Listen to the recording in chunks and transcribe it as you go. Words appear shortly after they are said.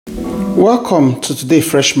Welcome to today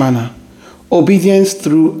Fresh Manna. Obedience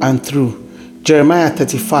through and through. Jeremiah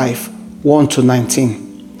 35,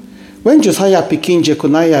 1-19. When Josiah pikin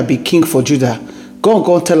Jeconiah be king for Judah,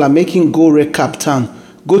 God tell am make him go recap town,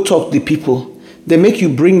 go talk the people. They make you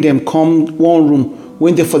bring them come one room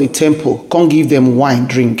when they for the temple, come give them wine,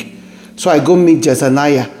 drink. So I go meet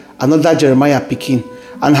Jezaniah, another Jeremiah pikin,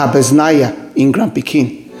 and Habeznaiah in grand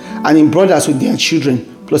pikin, and in brothers with their children,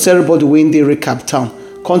 plus everybody when they recap town.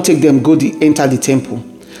 Can't take them enter the temple.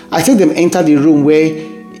 I take them enter the room where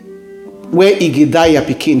Igediah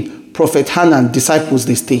pikin, Prophet Hanan, disciples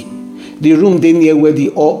they stay. The room they near where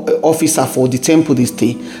the officer for the temple they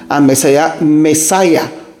stay. And Messiah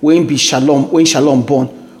when Shalom born,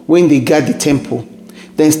 when they guard the temple.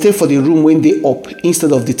 Then stay for the room when they up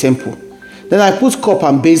instead of the temple. Then I put cup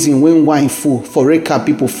and basin when wine full for recap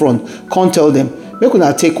people front. Can't tell them, make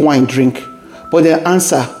una take wine drink. But they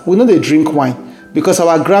answer, we know they drink wine. Because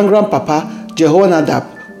our grandpapa Jehonadab,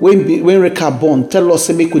 when Reka born, tell us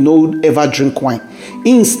say make we no ever drink wine.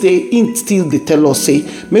 In still they tell us say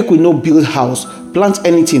make we no build house, plant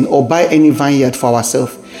anything or buy any vineyard for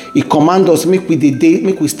ourselves. He command us make we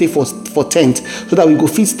stay for tent so that we go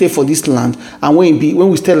fit stay for this land. And when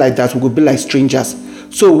we stay like that, we go be like strangers.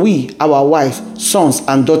 So we, our wives, sons,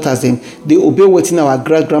 and daughters, them they obey what in our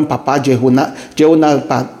grandpapa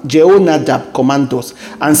Jehonadab command us.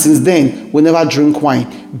 And since then, we never drink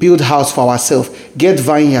wine, build house for ourselves, get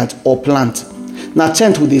vineyard or plant. Now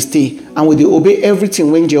tent will they stay, and will they obey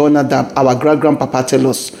everything when Jehonadab, our grandpapa, tell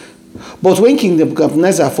us. But when King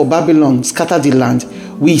Nebuchadnezzar for Babylon scatter the land,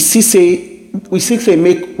 we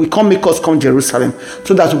can't make us come Jerusalem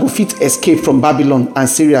so that we go fit escape from Babylon and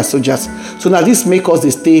Syria soldiers. So now this make us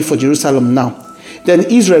the stay for Jerusalem now. Then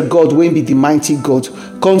Israel God when be the mighty God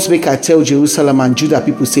comes make I tell Jerusalem and Judah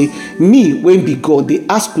people say me when be God they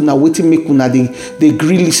ask una waiting make una they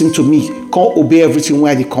gree listen to me can't obey everything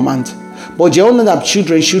where they command. But Jehonadab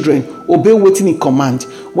children obey waiting in command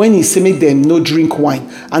when he say make them no drink wine,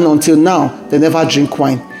 and until now they never drink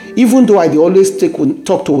wine. Even though I always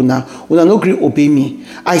talk to una no gree obey me.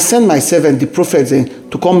 I send my servant the prophets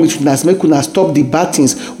to come meet una, make una stop the bad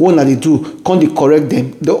things una they do, come they correct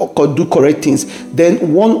them, they do correct things.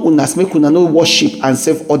 Then one una make una no worship and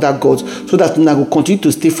serve other gods, so that una go continue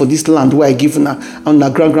to stay for this land where I give una and una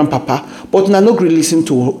grandpapa. But una no gree listen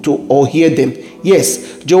to or hear them. Yes,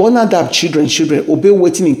 Jehonadab children obey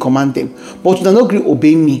waiting in command them, but una no gree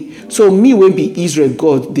obey me. So me when be Israel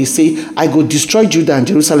God, they say I go destroy Judah and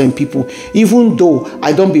Jerusalem people, even though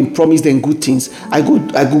I don't been promised them good things. I go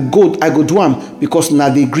do them because now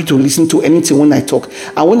they agree to listen to anything when I talk.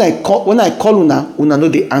 And when I call una know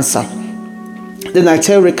the answer. Then I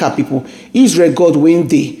tell Reka people, Israel God when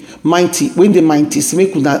they mighty, say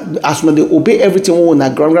make una as una they obey everything when una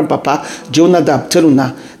grandpapa Jehonadab tell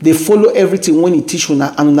una, they follow everything when he teach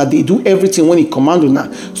una, and una they do everything when he command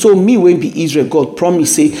una. So me when be Israel God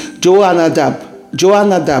promise say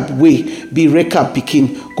Jehonadab way be Reka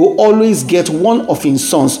pikin go always get one of his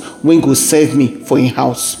sons when go serve me for in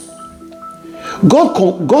house. God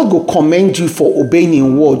go commend you for obeying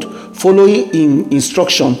in word, following in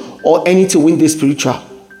instruction or anything when they spiritual.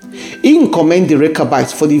 He commend the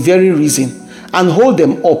Rechabites for the very reason and hold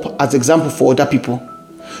them up as example for other people.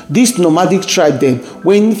 This nomadic tribe then,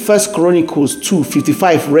 when 1 Chronicles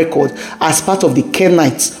 2:55 record as part of the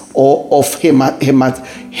Kenites or of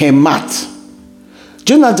Hemat.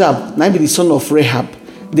 Jonadab, now be the son of Rehab,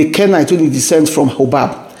 the Kenite when he descends from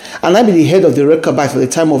Hobab. And I be the head of the Rechabites for the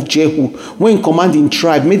time of Jehu, when commanding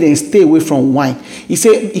tribe made them stay away from wine. He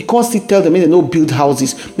said he constantly tell them, make them no build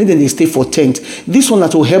houses, make them they stay for tent. This one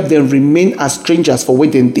that will help them remain as strangers for where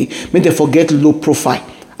they make them forget low profile,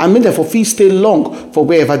 and make them for feel stay long for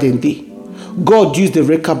wherever they be. God used the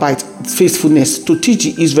Rechabite faithfulness to teach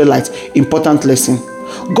the Israelites important lesson.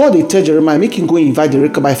 God they tell Jeremiah, make him go invite the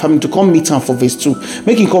Rechabite family to come meet him for verse 2.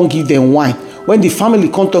 Make him come give them wine. When the family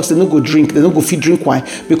contacts, they don't go drink, they don't go feed drink wine,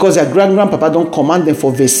 because their grandpapa don't command them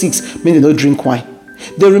for verse 6, mean they don't drink wine.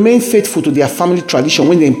 They remain faithful to their family tradition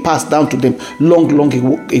when they passed down to them long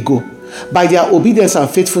ago. By their obedience and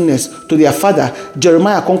faithfulness to their father,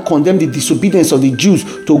 Jeremiah can condemn the disobedience of the Jews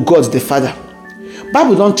to God the Father.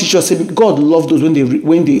 Bible don't teach us say God love those when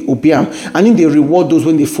they obey him, and he they reward those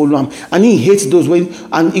when they follow him, and he hates those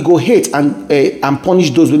and he go hate and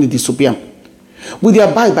punish those when they disobey him. Will they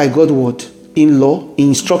abide by God's word in law, in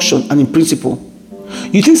instruction, and in principle?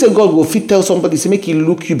 You think say God will fit tell somebody say make you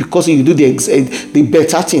look you because you do the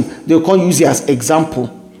better thing? They'll come use you as example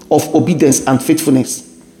of obedience and faithfulness.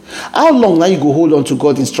 How long now you go hold on to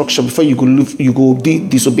God's instruction before you go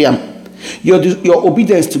disobey him? Your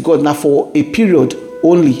obedience to God now for a period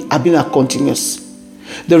only have been a continuous.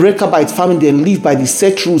 The Rechabite family then lived by the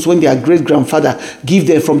set rules when their great-grandfather gave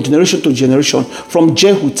them from generation to generation, from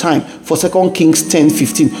Jehu time for 2 Kings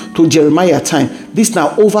 10:15 to Jeremiah time. This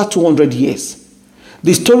now over 200 years.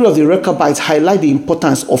 The story of the Rechabites highlights the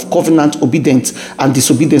importance of covenant obedience and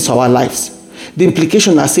disobedience to our lives. The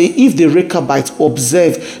implication are say if the Rechabites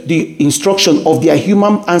observe the instruction of their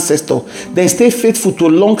human ancestor, then stay faithful to a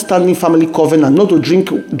long-standing family covenant not to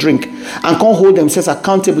drink, and can't hold themselves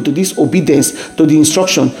accountable to this obedience to the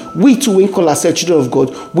instruction. We too, when call ourselves children of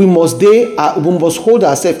God, we must hold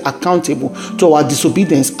ourselves accountable to our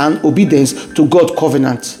disobedience and obedience to God's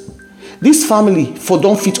covenant. This family for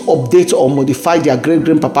don't fit update or modify their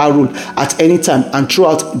great-grandpapa rule at any time and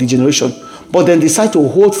throughout the generation, but then decide to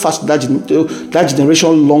hold fast to that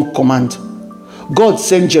generation-long command. God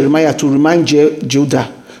sent Jeremiah to remind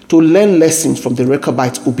Judah to learn lessons from the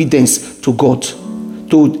Rechabites' obedience to God,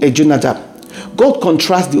 to Jonadab. God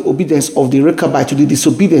contrasts the obedience of the Rechabite to the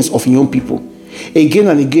disobedience of young people. Again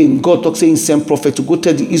and again, God talks saying send prophet to go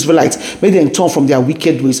tell the Israelites, make them turn from their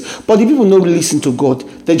wicked ways. But the people don't listen to God.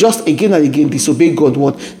 They just again and again disobey God's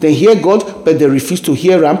word. They hear God, but they refuse to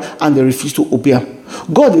hear him and they refuse to obey him.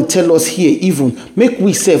 God will tell us here, even make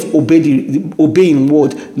we obey in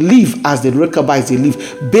word, live as the Rechabites they live,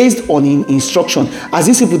 based on instruction. As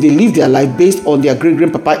these people they live their life based on their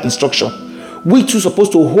great-grandpapa instruction. We too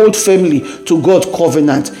supposed to hold firmly to God's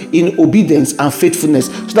covenant in obedience and faithfulness,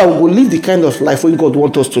 so that we will live the kind of life when God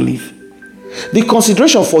wants us to live. The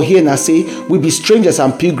consideration for here now say we be strangers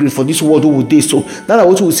and pilgrims for this world who will day so. That's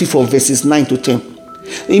what we will see from verses 9 to 10.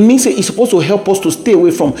 It means it's supposed to help us to stay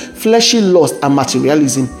away from fleshy lust and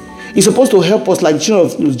materialism. It's supposed to help us, like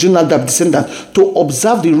Jonadab descendant, to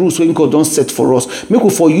observe the rules when God don't set for us. Make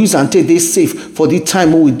we for use and take days safe for the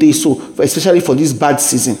time when we day so, especially for this bad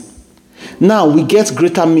season. Now we get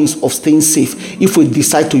greater means of staying safe if we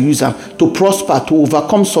decide to use them to prosper, to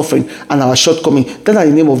overcome suffering and our shortcoming. That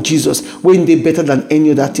in the name of Jesus, when they better than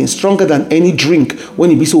any other thing, stronger than any drink,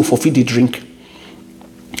 when it be so we forfeit the drink.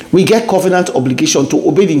 We get covenant obligation to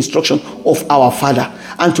obey the instruction of our Father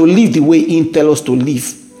and to live the way He tells us to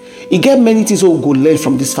live. He get many things we go learn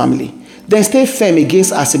from this family. Then stay firm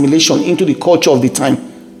against assimilation into the culture of the time.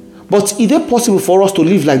 But is it possible for us to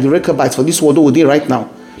live like the Rechabites for this world over there right now?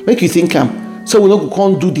 Make you think so we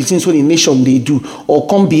can't do the things what the nation they do, or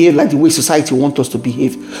can't behave like the way society wants us to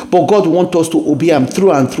behave. But God wants us to obey Him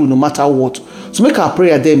through and through, no matter what. So make our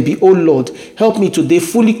prayer then be, oh Lord, help me today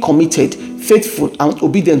fully committed, faithful and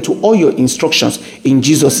obedient to all your instructions. In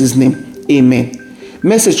Jesus' name, amen.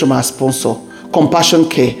 Message from our sponsor, Compassion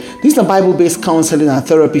Care. This is a Bible-based counseling and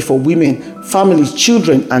therapy for women, families,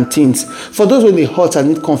 children, and teens. For those when they hurt and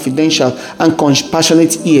need confidential and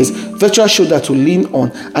compassionate ears, virtual shoulder to lean on,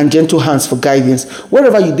 and gentle hands for guidance.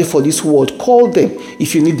 Wherever you do for this world, call them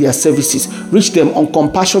if you need their services. Reach them on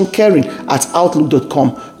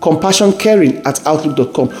compassioncaring@outlook.com,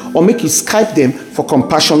 compassioncaring@outlook.com, or make you Skype them for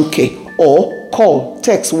Compassion Care, or call,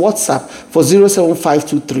 text, WhatsApp for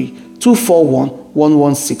 07523 241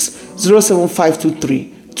 116,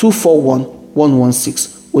 07523 241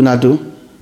 116. Unado.